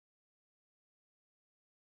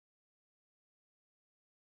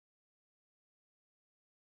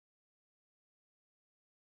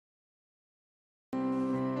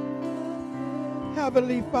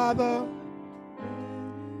Heavenly Father,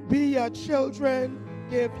 we, your children,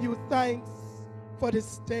 give you thanks for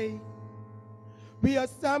this day. We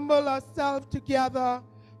assemble ourselves together,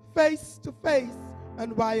 face to face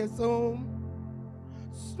and via Zoom.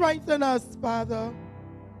 Strengthen us, Father.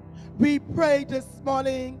 We pray this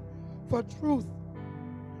morning for truth,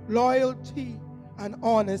 loyalty, and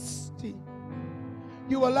honesty.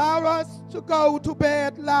 You allow us to go to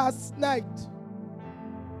bed last night.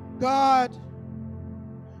 God,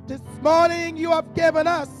 this morning you have given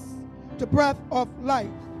us the breath of life.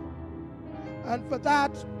 And for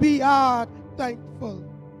that we are thankful.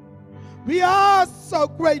 We are so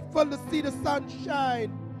grateful to see the sun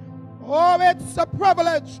shine. Oh, it's a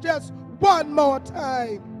privilege just one more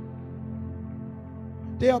time.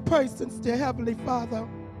 There are persons, dear Heavenly Father,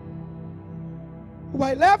 who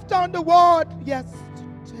I left on the ward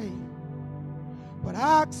yesterday, but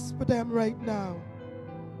I ask for them right now.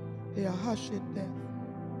 They are hushing death.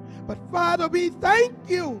 But Father, we thank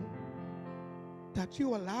you that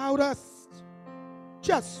you allowed us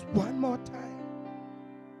just one more time.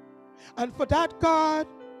 And for that, God,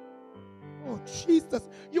 oh Jesus,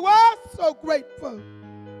 you are so grateful.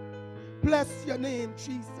 Bless your name,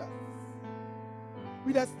 Jesus.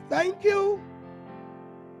 We just thank you.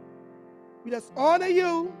 We just honor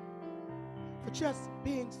you for just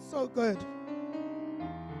being so good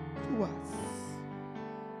to us.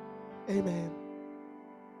 Amen.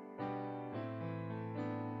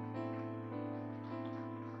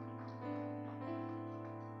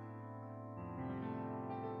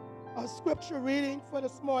 Our scripture reading for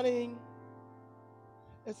this morning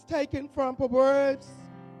is taken from Proverbs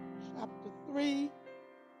chapter 3,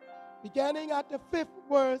 beginning at the 5th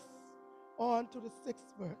verse on to the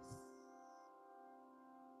 6th verse.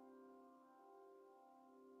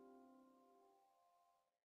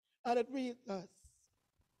 And it reads thus: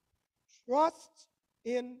 Trust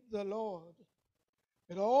in the Lord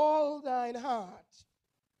with all thine heart,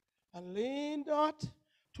 and lean not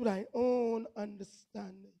to thine own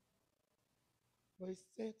understanding. Verse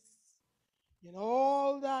 6, in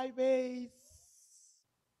all thy ways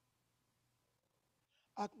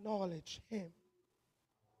acknowledge him,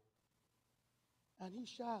 and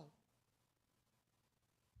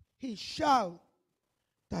he shall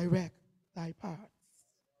direct thy paths.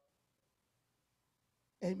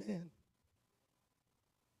 Amen.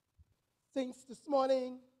 Since this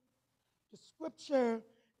morning, the scripture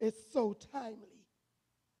is so timely.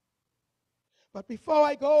 But before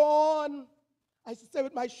I go on, I should say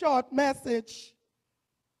with my short message,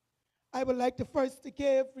 I would like to first to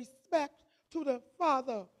give respect to the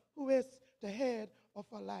Father who is the head of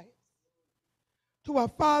our lives. To our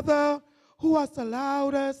Father who has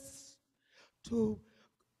allowed us to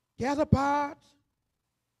get apart,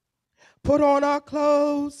 put on our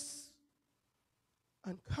clothes,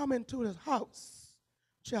 and come into the house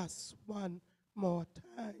just one more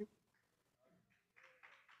time.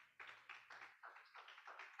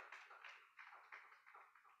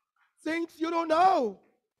 Saints, you don't know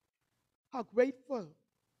how grateful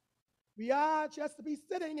we are just to be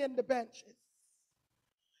sitting in the benches.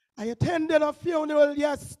 I attended a funeral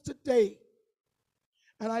yesterday,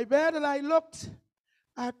 and I read and I looked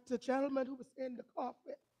at the gentleman who was in the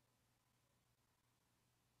coffin.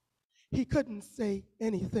 He couldn't say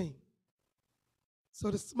anything. So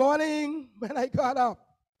this morning, when I got up,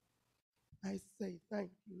 I say, thank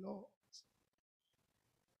you, Lord.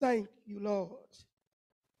 Thank you, Lord.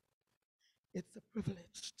 It's a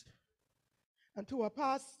privilege. And to our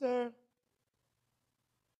pastor,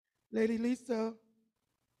 Lady Lisa,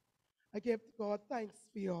 I give God thanks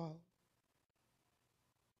for you all.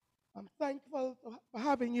 I'm thankful for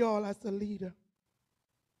having you all as a leader.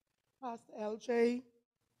 Pastor LJ,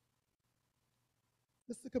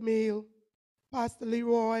 Mr. Camille, Pastor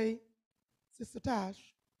Leroy, Sister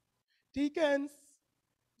Tash, deacons,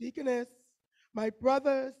 deaconess, my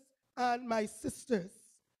brothers and my sisters,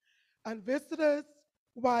 and visitors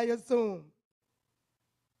via Zoom.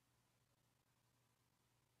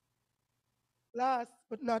 Last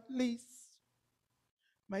but not least,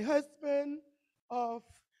 my husband of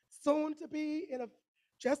soon to be in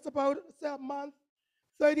just about a month,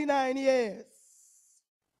 39 years.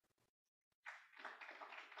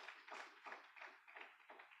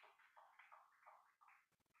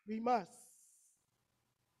 We must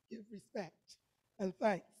give respect and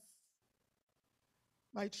thanks.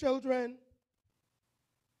 My children,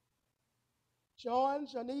 John,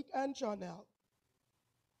 Janique, and Jonelle.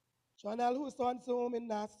 Jonelle, who is on Zoom in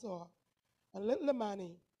Nassau, and little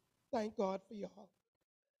Imani, thank God for y'all.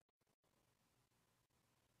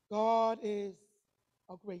 God is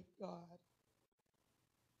a great God.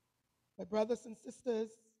 My brothers and sisters,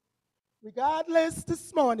 regardless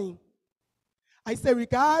this morning, I say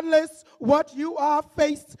regardless what you are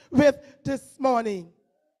faced with this morning,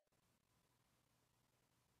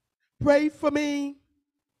 pray for me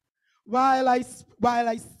while I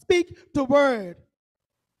speak the word.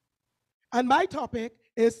 And my topic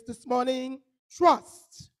is this morning,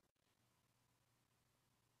 trust.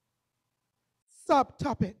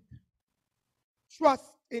 Subtopic,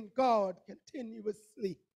 trust in God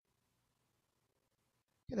continuously.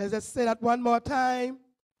 Can I just say that one more time?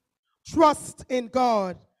 Trust in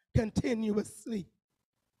God continuously.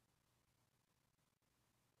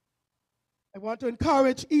 I want to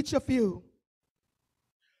encourage each of you.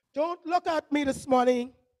 Don't look at me this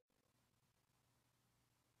morning,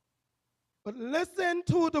 but listen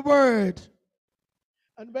to the word.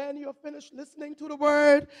 And when you're finished listening to the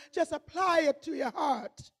word, just apply it to your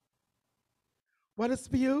heart. What is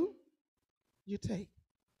for you, you take.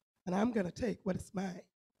 And I'm going to take what is mine.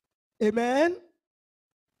 Amen?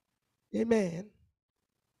 Amen.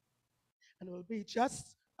 And it will be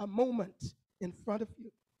just a moment in front of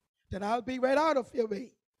you. Then I'll be right out of your way.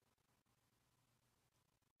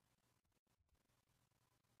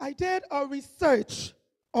 I did a research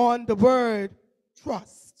on the word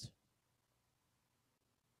trust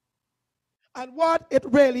and what it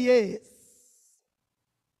really is.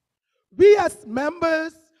 We as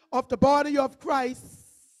members of the body of Christ,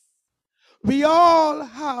 we all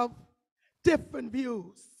have different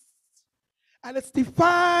views. And it's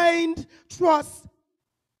defined trust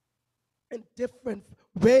in different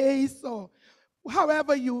ways or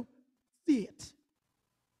however you see it.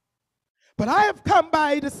 But I have come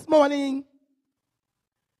by this morning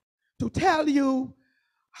to tell you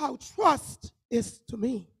how trust is to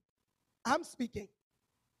me. I'm speaking.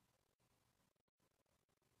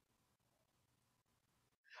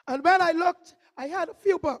 And when I looked, I had a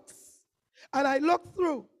few books, and I looked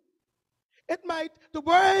through. The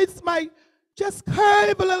words might just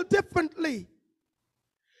curve a little differently.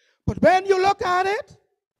 But when you look at it,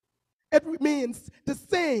 it means the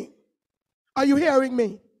same. Are you hearing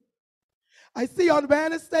me? I see on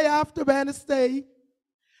Wednesday after Wednesday,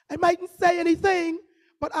 I mightn't say anything,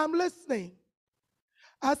 but I'm listening.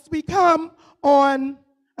 As we come on,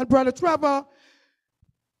 and Brother Trevor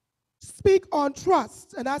speak on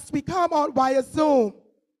trust, and as we come on via Zoom,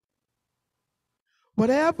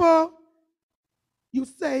 whatever you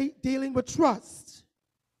say dealing with trust,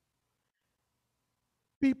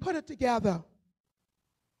 we put it together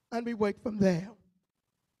and we work from there.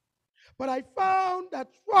 But I found that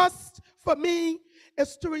trust for me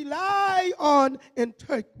is to rely on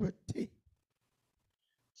integrity.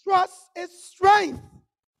 Trust is strength,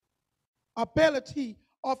 ability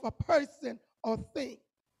of a person or thing.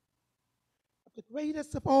 But the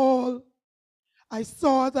greatest of all, I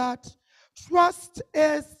saw that trust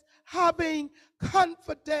is having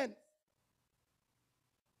confidence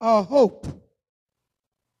or hope.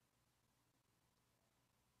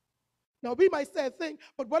 Now, we might say a thing,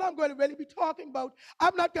 but what I'm going to really be talking about,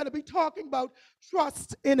 I'm not going to be talking about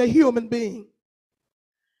trust in a human being.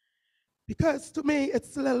 Because to me,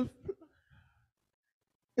 it's a little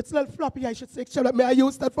floppy, I should say. May I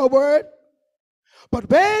use that for a word? But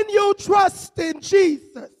when you trust in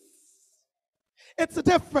Jesus, it's a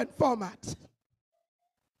different format.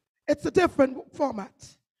 It's a different format.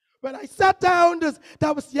 When I sat down,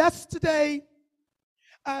 that was yesterday,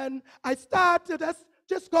 and I started to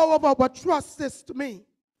just go over what trust is to me.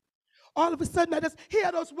 All of a sudden, I just hear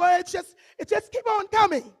those words, it just keep on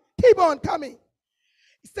coming, keep on coming.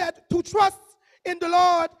 He said, to trust in the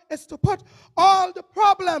Lord is to put all the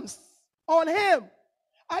problems on him.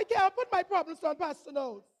 I can't put my problems on Pastor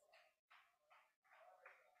Knowles.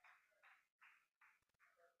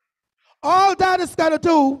 All that is going to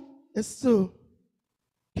do is to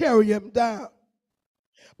carry him down.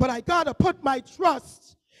 But I got to put my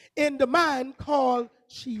trust in the man called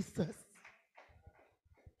Jesus.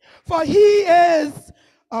 For he is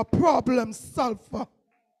a problem solver.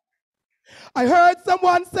 I heard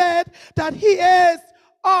someone said that he is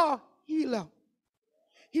a healer.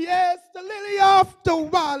 He is the lily of the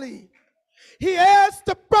valley. He is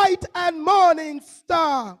the bright and morning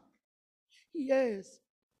star. He is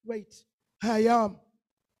great I am.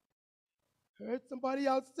 Heard somebody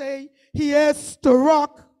else say, he is the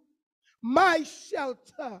rock, my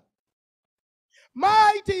shelter,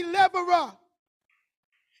 my deliverer.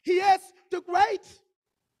 He is the great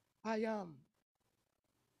I am.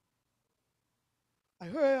 I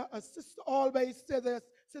heard a sister always say this,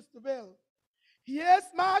 Sister Bill. He is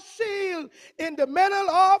my shield in the middle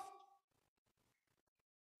of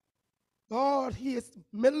God. He is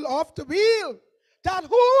middle of the wheel. That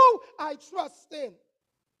who I trust in.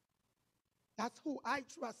 That's who I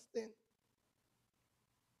trust in.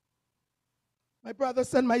 My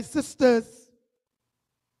brothers and my sisters,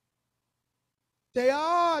 there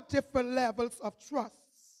are different levels of trust.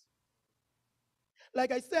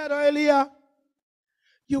 Like I said earlier,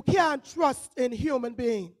 you can't trust in human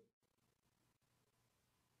beings.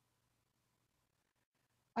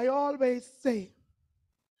 I always say,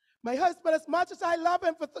 my husband, as much as I love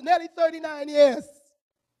him for nearly 39 years,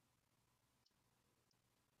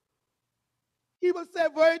 he will say,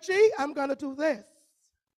 Virgie, I'm going to do this.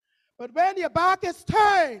 But when your back is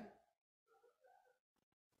turned,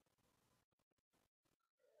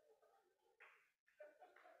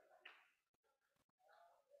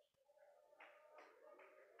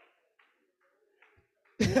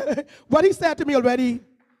 what he said to me already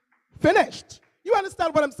finished. You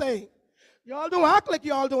understand what I'm saying? Y'all don't act like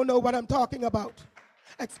y'all don't know what I'm talking about.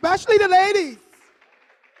 Especially the ladies.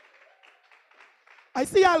 I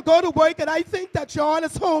see I'll go to work and I think that John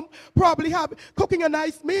is home, probably cooking a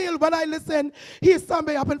nice meal. When I listen, he's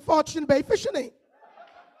somewhere up in Fortune Bay fishing.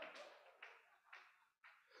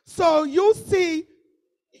 So you see,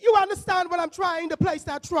 you understand what I'm trying to place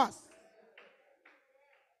that trust.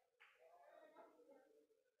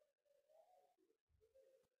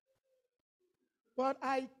 But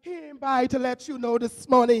I came by to let you know this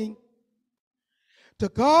morning, the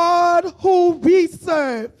God who we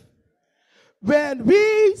serve, when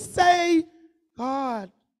we say,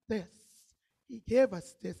 God, this, he gave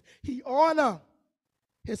us this, he honors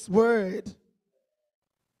his word.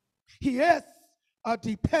 He is a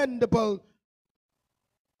dependable.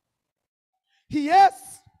 He is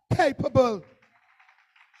capable.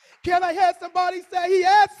 Can I hear somebody say he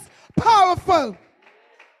is powerful?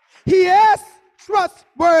 He is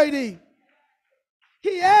trustworthy. He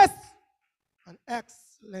is an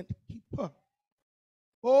excellent keeper.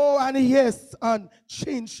 Oh, and he is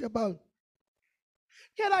unchangeable.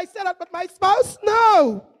 Can I say that with my spouse?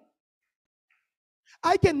 No.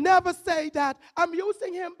 I can never say that. I'm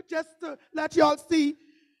using him just to let y'all see.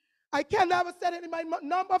 I can never say it in my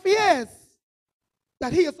number of years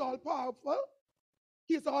that he is all powerful.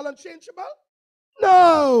 He is all unchangeable.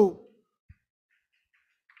 No.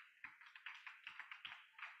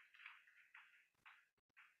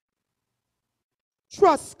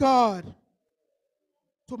 Trust God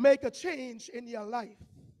to make a change in your life.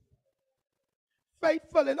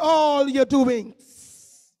 Faithful in all your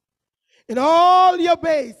doings, in all your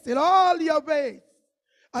ways, in all your ways.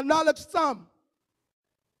 Acknowledge some.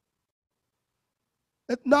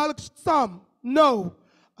 Acknowledge some. No.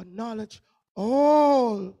 Acknowledge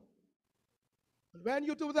all. When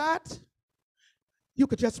you do that, you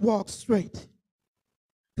could just walk straight.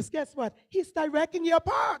 Because guess what? He's directing your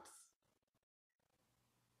paths.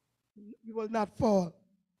 You will not fall.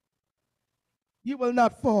 You will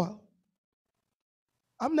not fall.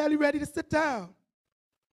 I'm nearly ready to sit down.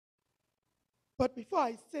 But before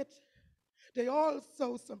I sit, there are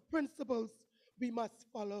also some principles we must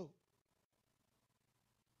follow.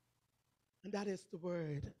 And that is the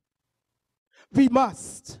word. We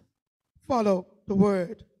must follow the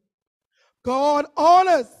word. God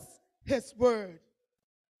honors his word.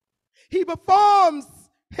 He performs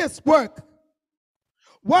his work.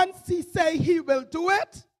 Once he say he will do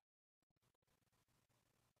it,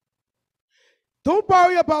 don't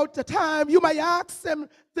worry about the time. You may ask him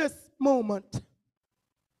this moment,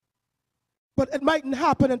 but it mightn't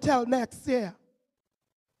happen until next year.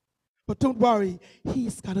 But don't worry,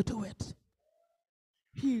 he's going to do it.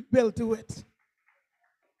 He will do it.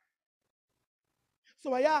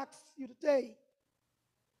 So I ask you today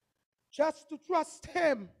just to trust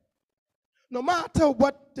him. No matter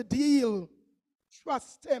what the deal,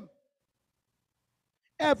 trust him.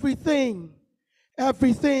 Everything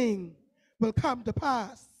will come to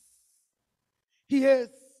pass. He is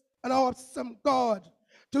an awesome God.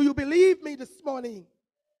 Do you believe me this morning?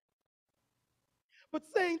 But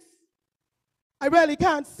saints, I really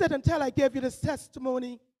can't sit until I give you this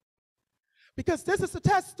testimony, because this is a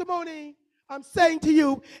testimony I'm saying to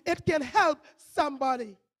you, it can help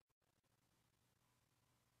somebody.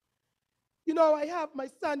 You know, I have my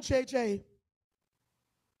son, JJ.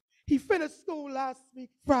 He finished school last week,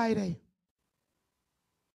 Friday.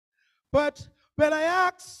 But when I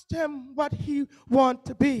asked him what he wanted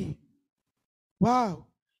to be, wow,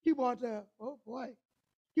 he wanted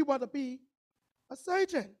to be a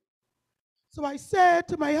surgeon. So I said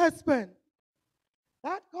to my husband,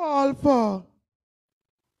 that called for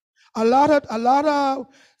a lot of,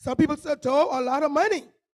 some people said, a lot of money.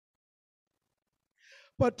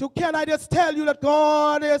 But can I just tell you that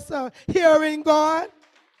God is a hearing God?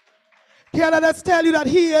 Can I just tell you that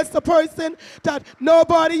he is the person that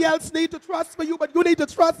nobody else needs to trust for you, but you need to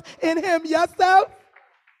trust in him yourself?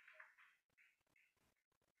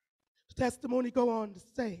 The testimony go on to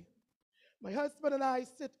say, my husband and I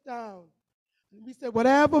sit down, and we said,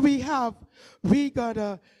 whatever we have, we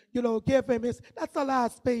gotta, give him his, that's our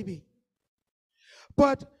last baby.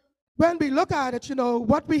 But when we look at it,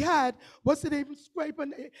 what we had, was it even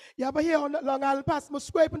scraping, you ever hear on Long Island Passage,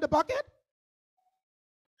 scraping the bucket?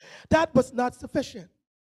 That was not sufficient.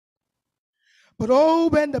 But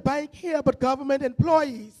when the bank here, but government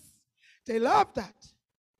employees, they love that.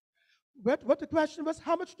 What the question was,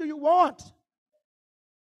 how much do you want?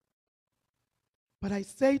 But I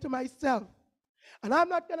say to myself, and I'm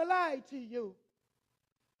not going to lie to you,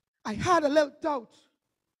 I had a little doubt.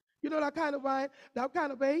 You know that kind of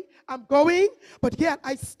way? I'm going, but yet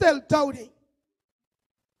I still doubting.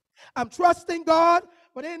 I'm trusting God,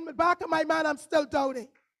 but in the back of my mind, I'm still doubting.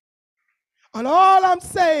 And all I'm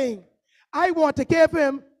saying, I want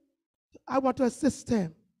to assist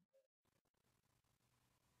him.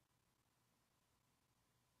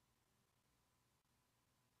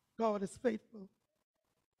 God is faithful.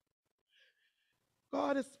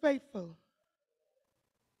 God is faithful.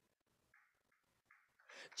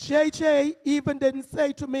 JJ even didn't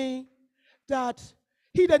say to me that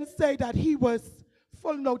he was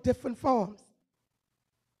full no different forms.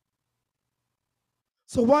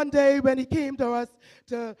 So one day when he came to us,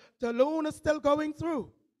 the loan is still going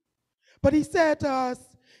through. But he said to us,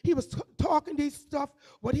 he was talking these stuff,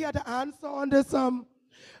 what he had to answer on this,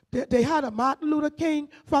 they had a Martin Luther King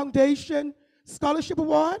Foundation Scholarship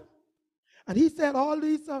Award. And he said all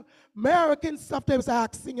these American stuff they was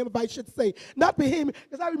asking him if I should say. Not for him,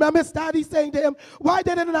 because I remember his daddy saying to him, why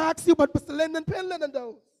they didn't ask you but Mr. Lyndon Pinland and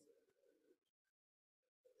those?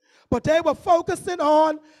 But they were focusing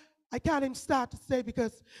on, I can't even start to say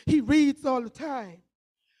because he reads all the time.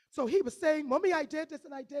 So he was saying, Mommy, I did this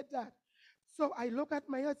and I did that. So I look at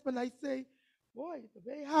my husband, I say, boy, the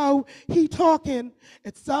way how he talking,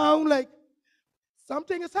 it sounds like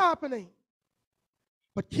something is happening.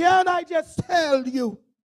 But can I just tell you?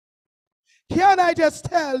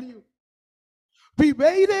 We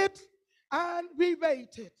waited and we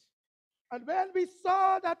waited. And when we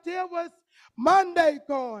saw that there was Monday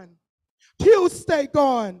gone, Tuesday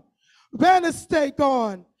gone, Wednesday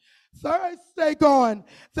gone, Thursday gone,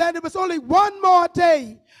 then it was only one more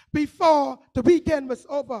day before the weekend was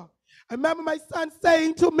over. I remember my son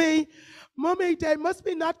saying to me, Mommy, they must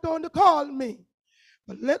be not going to call me.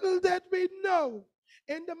 But little did we know,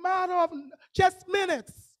 in the matter of just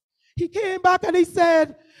minutes, he came back and he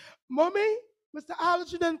said, Mommy, Mr.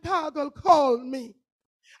 Algernon Cargill called me.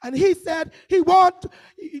 And he said he want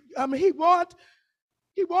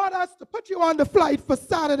us to put you on the flight for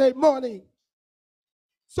Saturday morning.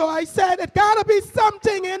 So I said, it gotta be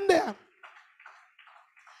something in there.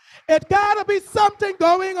 It gotta be something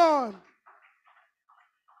going on.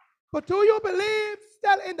 But do you believe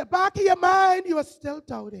still in the back of your mind, you are still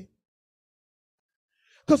doubting?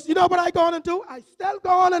 Because you know what I going to do? I still go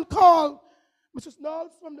on and call Mrs.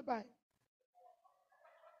 Knowles from the bank.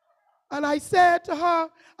 And I said to her,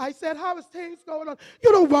 how is things going on?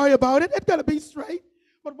 You don't worry about it. It's going to be straight.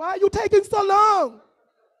 But why are you taking so long?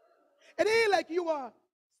 It ain't like you are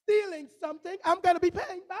stealing something. I'm going to be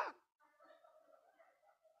paying back.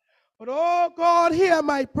 But oh, God, hear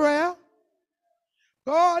my prayer.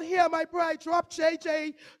 God, hear my prayer. I dropped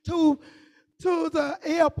JJ to the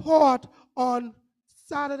airport on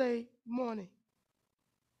Saturday morning.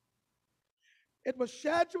 It was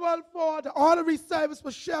scheduled for, the honorary service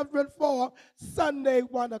was scheduled for Sunday,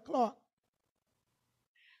 1 o'clock.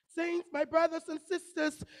 Saints, my brothers and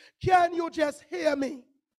sisters, can you just hear me?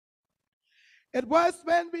 It was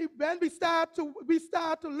when we start to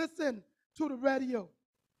listen to the radio.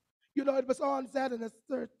 You know, it was on ZNS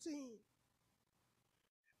 13.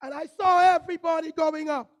 And I saw everybody going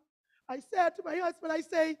up. I said to my husband, I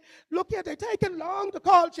say, look here, they're taking long to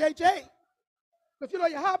call JJ. Because, you know,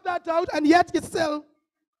 you have that doubt, and yet you still.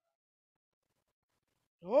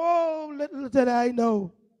 Oh, little did I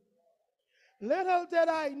know. Little did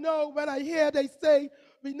I know when I hear they say,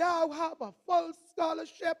 we now have a full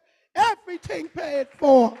scholarship, everything paid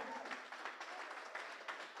for.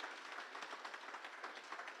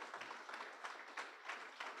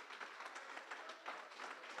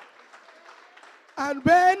 And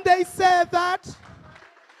when they said that,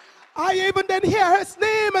 I even didn't hear his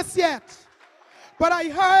name as yet. But I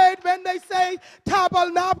heard when they say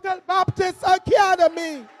Tabernacle Baptist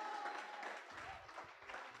Academy.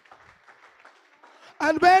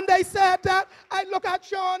 And when they said that, I look at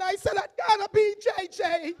John, I said, that gotta be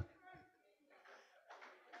JJ.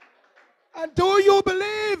 And do you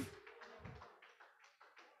believe?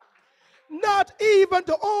 Not even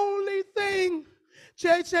the only thing.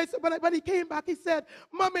 JJ, when he came back, he said,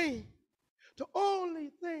 Mommy, the only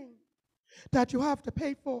thing that you have to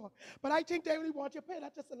pay for. But I think they really want you to pay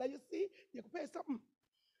that just to let you see. You can pay something.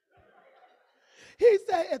 He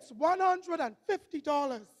said it's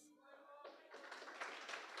 $150.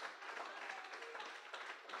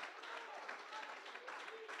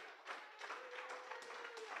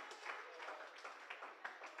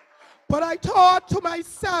 But I thought to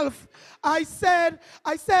myself, I said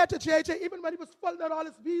to JJ, even when he was filling out all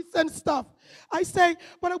his visa and stuff, I say,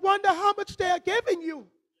 but I wonder how much they are giving you.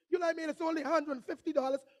 You know what I mean? It's only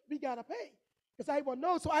 $150 we got to pay. Because I won't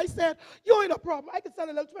know. So I said, you ain't a problem. I can send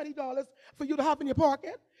a little $20 for you to have in your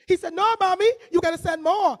pocket. He said, no, Mommy, you got to send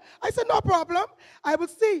more. I said, no problem. I will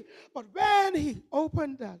see. But when he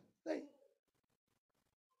opened that thing,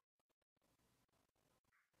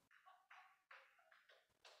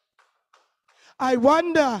 I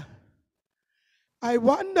wonder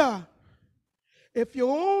if you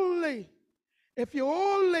only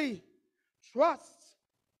trust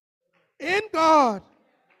in God.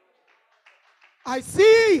 I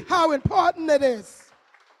see how important it is.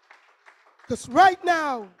 Because right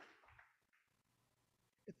now,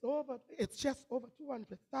 it's just over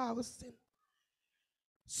 200,000.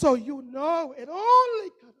 So you know it only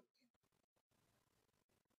could have.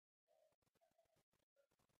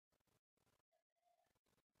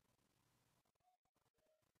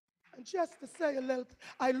 And just to say a little,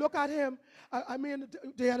 I look at him, I mean,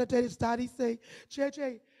 the other day his daddy say,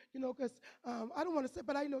 JJ, because I don't want to say,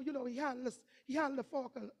 but I know, he handles the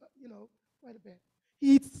fork, quite a bit.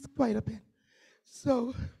 He eats quite a bit.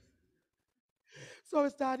 So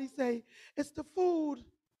his daddy say, is the food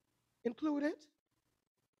included?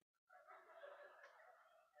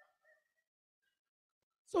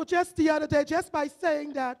 So just the other day, just by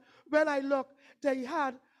saying that, when I look, they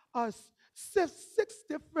had a six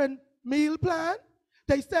different meal plan.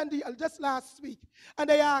 They sent just last week, and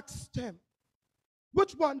they asked him,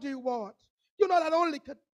 which one do you want? You know that only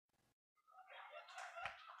could.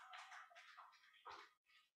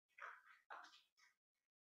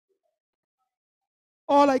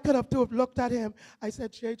 All I could have done was looked at him. I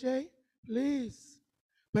said, JJ, please,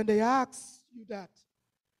 when they ask you that,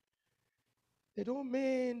 they don't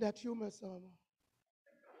mean that you must.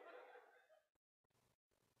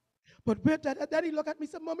 But with that, then he looked at me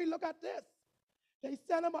and said, Mommy, look at this. They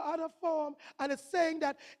sent him another form, and it's saying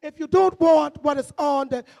that if you don't want what is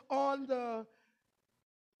what's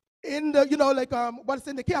in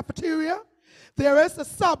the cafeteria, there is a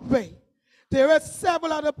Subway. There is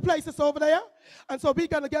several other places over there, and so we're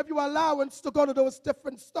going to give you allowance to go to those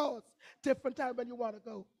different stores, different time when you want to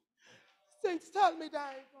go. Saints, tell me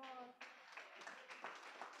that.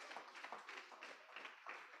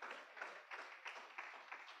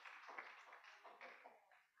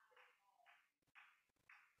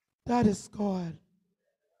 That is God.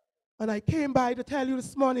 And I came by to tell you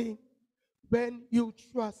this morning, when you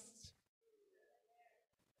trust.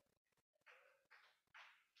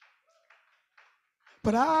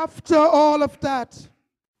 But after all of that,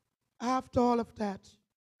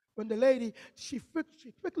 when the lady, she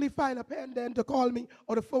quickly find a pen then to call me,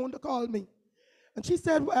 or the phone to call me. And she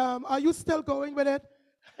said, are you still going with it?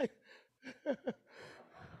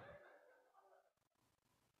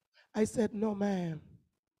 I said, no, ma'am.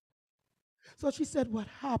 So she said, what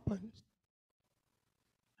happened?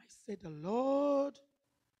 I said, the Lord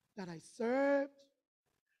that I served,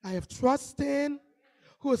 I have trust in,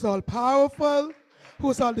 who is all powerful,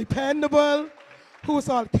 who is all dependable, who is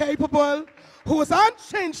all capable, who is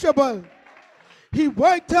unchangeable. He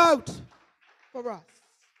worked out for us.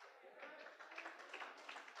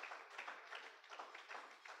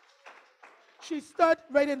 She stood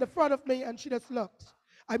right in the front of me and she just looked.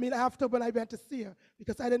 I mean, after when I went to see her,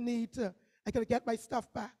 because I didn't need to, I could get my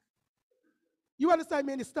stuff back. You understand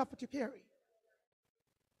me, any stuff that you carry?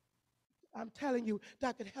 I'm telling you,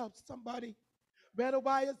 that could help somebody, whether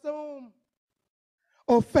via Zoom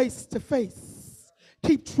or face to face.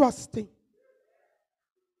 Keep trusting.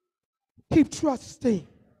 Keep trusting.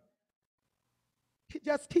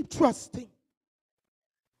 Just keep trusting.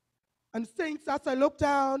 And saints, as I look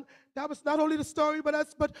down, that was not only the story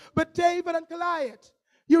but David and Goliath.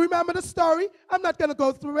 You remember the story? I'm not going to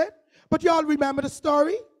go through it, but y'all remember the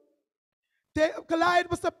story? Goliath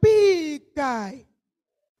was a big guy.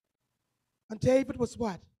 And David was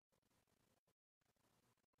what?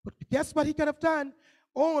 But guess what he could have done?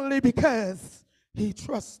 Only because he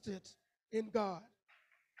trusted in God.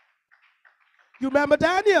 You remember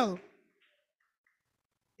Daniel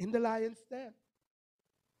in the lion's den.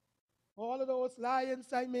 All of those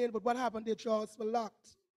lions I made, but what happened? Their jaws were locked.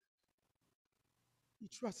 He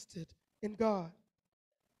trusted in God.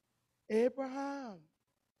 Abraham,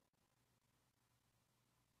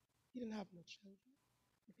 he didn't have no children.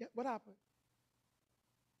 What happened?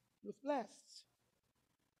 He was blessed.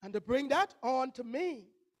 And to bring that on to me,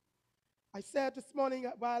 I said this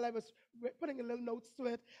morning while I was putting a little notes to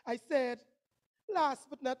it, I said, last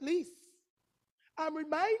but not least, I'm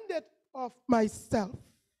reminded of myself.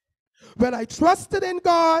 When I trusted in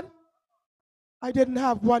God, I didn't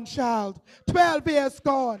have one child. 12 years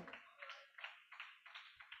gone.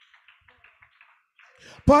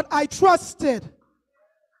 But I trusted.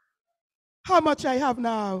 How much I have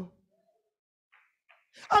now.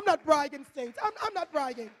 I'm not bragging, saints. I'm not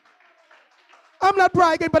bragging. I'm not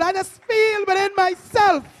bragging, but I just feel within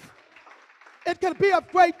myself it can be of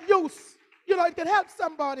great use. You know, it can help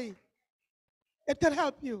somebody. It can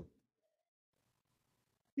help you.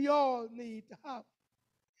 We all need to have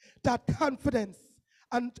that confidence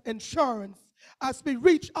and assurance as we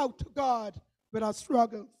reach out to God with our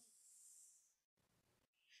struggles.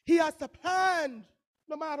 He has a plan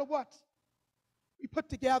no matter what we put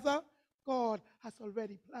together. God has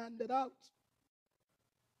already planned it out.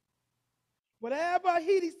 Whatever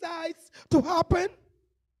he decides to happen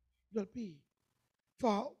will be for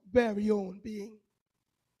our very own being.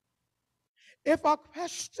 If our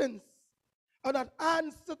questions are not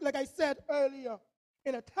answered, like I said earlier,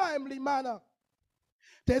 in a timely manner,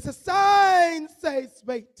 there's a sign says,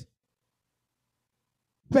 wait.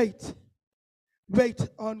 Wait. Wait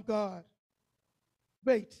on God.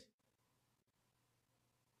 Wait.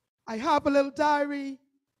 I have a little diary.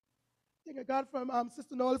 I think I got from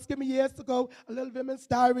Sister Knowles gave me years ago, a little women's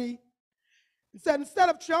diary. It said, instead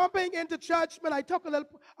of jumping into judgment, I took a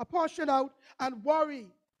portion out and worry.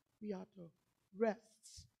 We are to rest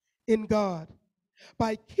in God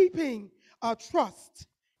by keeping our trust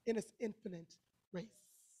in his infinite grace.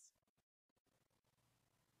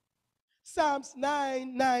 Psalms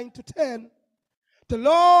 9:9-10. The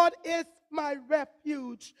Lord is my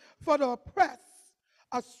refuge for the oppressed,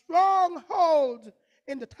 a stronghold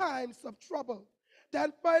in the times of trouble.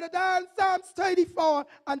 Then further down, Psalms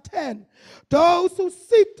 34:10. Those who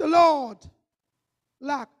seek the Lord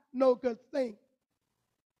lack no good thing.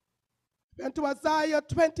 And to Isaiah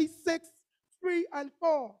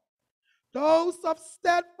 26:3-4. Those of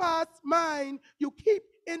steadfast mind you keep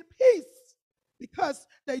in peace because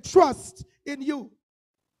they trust in you.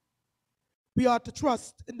 We are to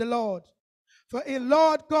trust in the Lord. For in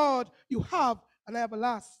Lord God you have an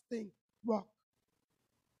everlasting rock.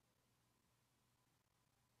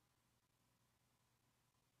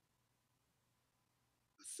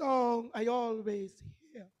 A song I always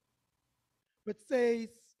hear, which says,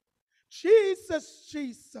 Jesus,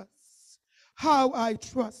 Jesus, how I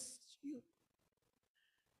trust you.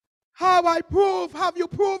 How I prove, have you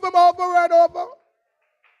proven over and over?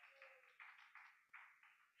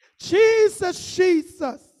 Jesus,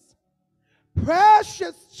 Jesus,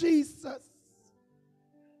 precious Jesus.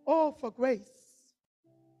 Oh, for grace.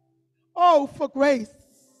 Oh, for grace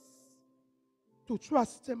to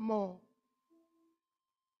trust him more.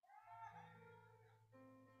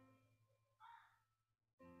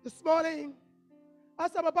 This morning,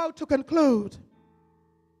 as I'm about to conclude,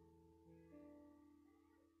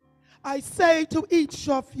 I say to each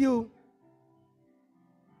of you,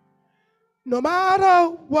 no matter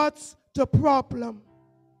what's the problem,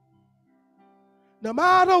 no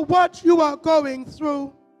matter what you are going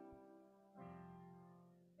through,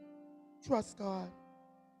 trust God.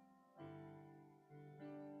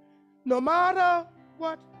 No matter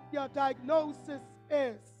what your diagnosis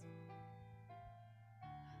is,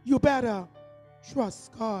 you better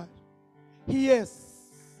trust God. He is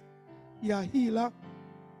your healer.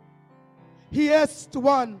 He is the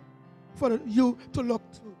one for you to look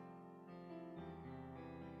to.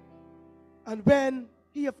 And when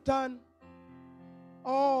he have done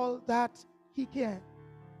all that he can,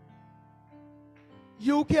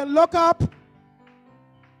 you can look up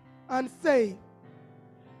and say,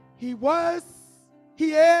 he is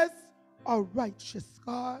a righteous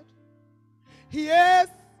God. He is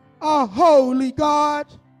a holy God.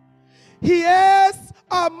 He is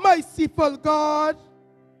a merciful God.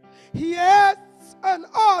 He is an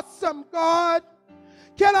awesome God.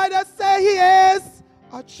 Can I just say he is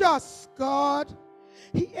a just God?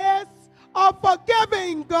 He is a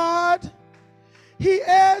forgiving God. He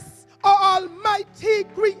is an almighty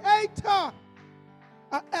creator,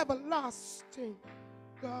 an everlasting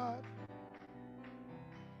God.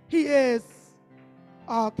 He is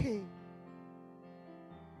our King.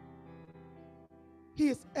 He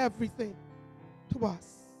is everything to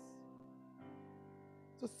us.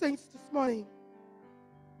 So saints, this morning,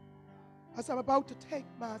 as I'm about to take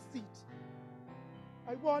my seat,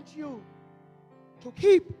 I want you to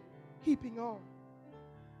keeping on.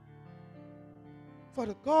 For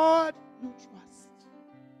the God you trust.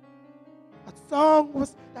 A song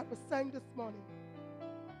that was sang this morning.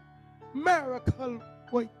 Miracle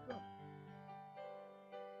worker.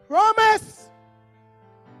 Promise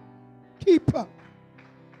keeper.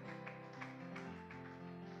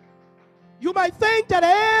 You might think that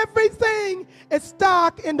everything is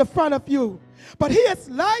dark in the front of you, but He is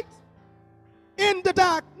light in the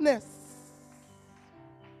darkness.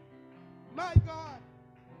 My God.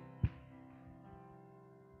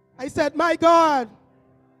 I said, my God.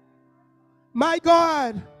 My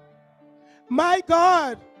God. My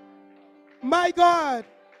God. My God.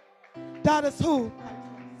 That is who I